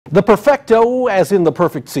The perfecto, as in the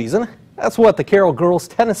perfect season. That's what the Carroll girls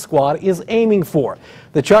tennis squad is aiming for.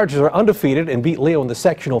 The Chargers are undefeated and beat Leo in the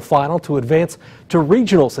sectional final to advance to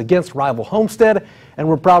regionals against rival Homestead, and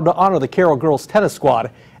we're proud to honor the Carroll girls tennis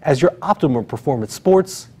squad as your Optimum Performance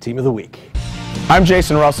Sports Team of the Week. I'm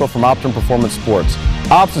Jason Russell from Optimum Performance Sports.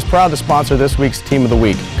 Ops is proud to sponsor this week's Team of the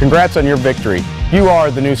Week. Congrats on your victory. You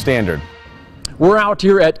are the new standard. We're out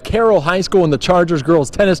here at Carroll High School and the Chargers girls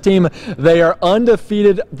tennis team. They are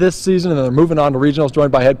undefeated this season and they're moving on to regionals,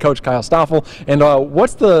 joined by head coach Kyle Stoffel. And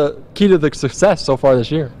what's the key to the success so far this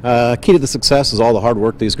year? Key to the success is all the hard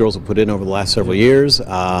work these girls have put in over the last several years.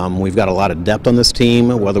 We've got a lot of depth on this team,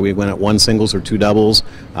 whether we win at one singles or two doubles.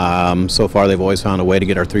 So far they've always found a way to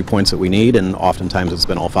get our 3 points that we need, and oftentimes it's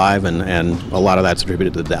been all five, and a lot of that's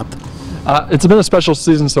attributed to the depth. It's been a special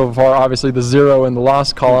season so far, obviously the 0 in the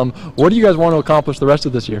loss column. What do you guys want to accomplish the rest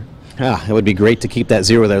of this year? Yeah, it would be great to keep that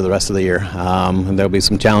 0 there the rest of the year. And there'll be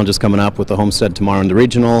some challenges coming up with the Homestead tomorrow in the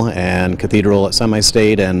regional and Cathedral at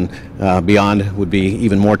semi-state, and beyond would be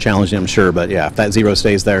even more challenging, I'm sure. But yeah, if that 0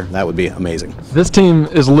 stays there, that would be amazing. This team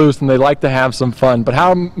is loose and they like to have some fun, but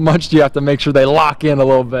how much do you have to make sure they lock in a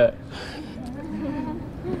little bit?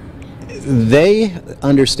 They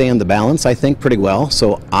understand the balance, I think, pretty well.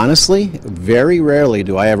 So honestly, very rarely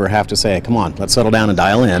do I ever have to say, come on, let's settle down and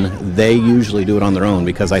dial in. They usually do it on their own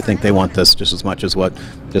because I think they want this just as much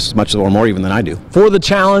or more even than I do. For the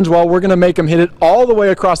challenge, well, we're going to make them hit it all the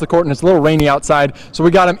way across the court, and it's a little rainy outside. So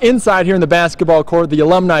we got them inside here in the basketball court, the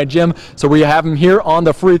alumni gym. So we have them here on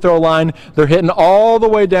the free throw line. They're hitting all the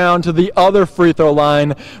way down to the other free throw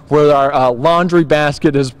line where our laundry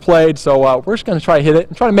basket is played. So we're just going to try to hit it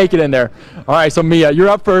and try to make it in there. All right, so Mia, you're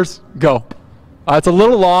up first. Go. It's a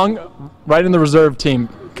little long, right in the reserve team.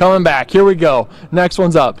 Coming back. Here we go. Next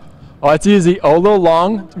one's up. Oh, it's easy. Oh, a little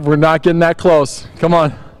long. We're not getting that close. Come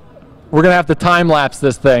on. We're going to have to time-lapse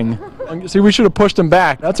this thing. See, we should have pushed him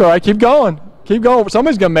back. That's all right. Keep going. Keep going.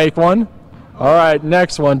 Somebody's going to make one. All right,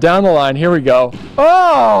 next one. Down the line. Here we go.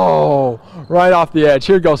 Oh! Right off the edge.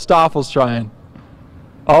 Here we go. Stoffel's trying.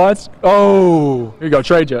 Oh, that's, oh, here you go,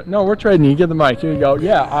 trade you. No, we're trading you. Get the mic. Here you go.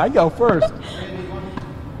 Yeah, I go first.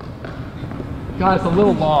 God, it's a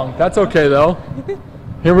little long. That's okay, though.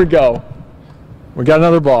 Here we go. We got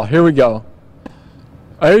another ball. Here we go.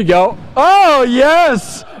 There you go. Oh,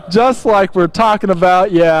 yes! Just like we're talking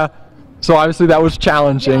about, yeah. So obviously that was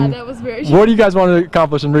challenging. Yeah, that was very challenging. What do you guys want to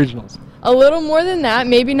accomplish in regionals? A little more than that.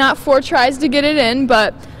 Maybe not 4 tries to get it in,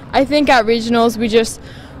 but I think at regionals we just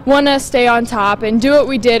want to stay on top and do what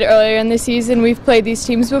we did earlier in the season. We've played these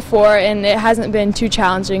teams before and it hasn't been too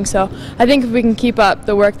challenging, so I think if we can keep up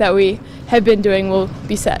the work that we have been doing, we'll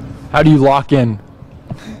be set. How do you lock in?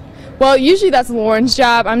 Well, usually that's Lauren's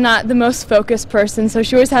job. I'm not the most focused person, so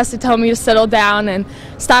she always has to tell me to settle down and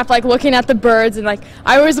stop looking at the birds, and I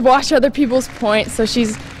always watch other people's points, so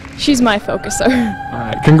she's my focuser. All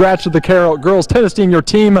right, congrats to the Carroll girls tennis team, your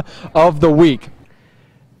team of the week.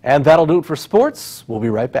 And that'll do it for sports. We'll be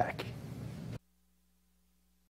right back.